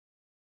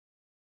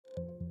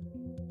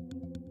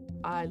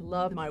I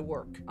love my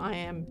work. I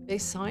am a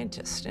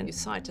scientist, and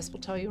scientists will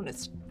tell you, and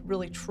it's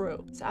really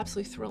true. It's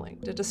absolutely thrilling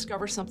to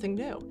discover something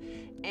new.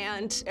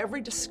 And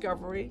every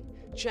discovery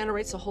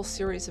generates a whole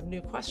series of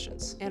new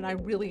questions, and I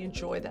really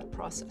enjoy that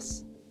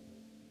process.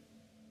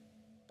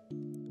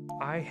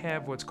 I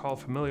have what's called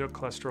familial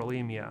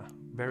cholesterolemia,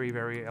 very,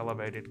 very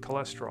elevated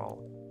cholesterol.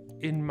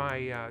 In my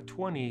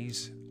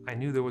 20s, I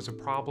knew there was a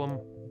problem,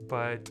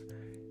 but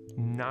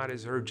not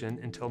as urgent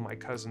until my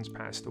cousins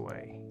passed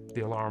away.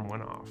 The alarm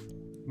went off.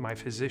 My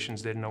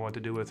physicians didn't know what to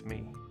do with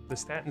me. The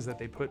statins that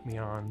they put me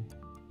on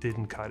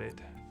didn't cut it,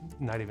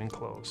 not even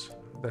close.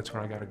 That's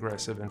when I got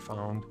aggressive and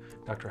found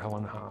Dr.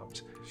 Helen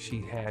Hobbs.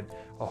 She had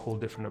a whole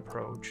different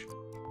approach.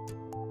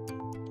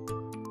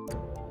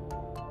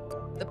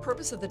 The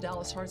purpose of the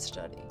Dallas Heart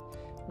Study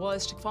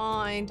was to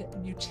find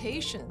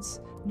mutations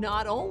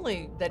not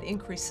only that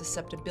increase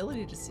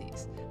susceptibility to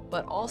disease,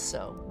 but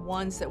also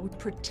ones that would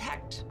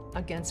protect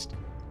against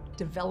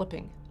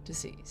developing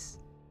disease.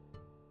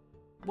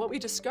 What we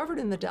discovered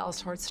in the Dallas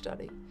Heart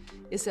Study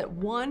is that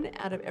 1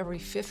 out of every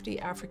 50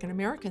 African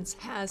Americans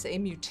has a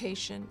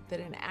mutation that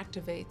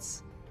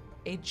inactivates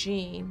a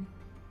gene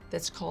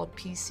that's called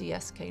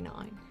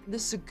PCSK9.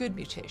 This is a good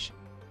mutation.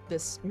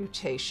 This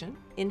mutation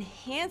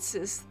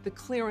enhances the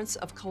clearance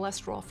of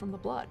cholesterol from the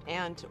blood.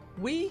 And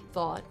we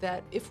thought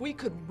that if we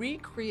could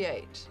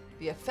recreate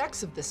the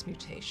effects of this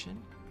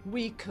mutation,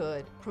 we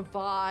could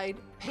provide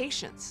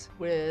patients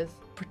with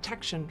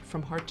protection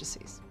from heart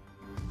disease.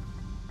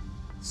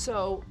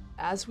 So,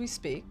 as we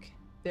speak,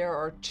 there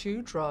are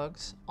 2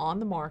 drugs on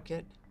the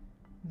market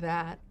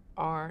that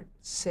are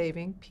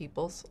saving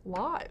people's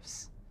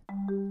lives.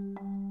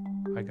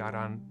 I got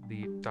on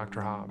the Dr.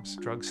 Hobbs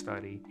drug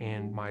study,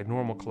 and my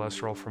normal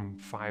cholesterol from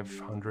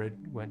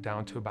 500 went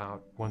down to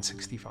about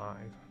 165,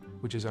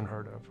 which is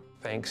unheard of.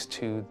 Thanks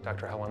to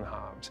Dr. Helen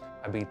Hobbs,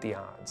 I beat the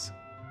odds.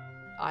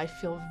 I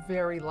feel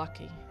very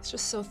lucky. It's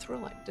just so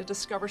thrilling to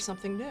discover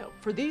something new.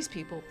 For these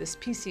people, this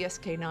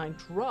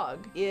PCSK9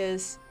 drug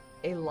is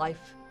a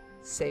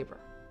lifesaver.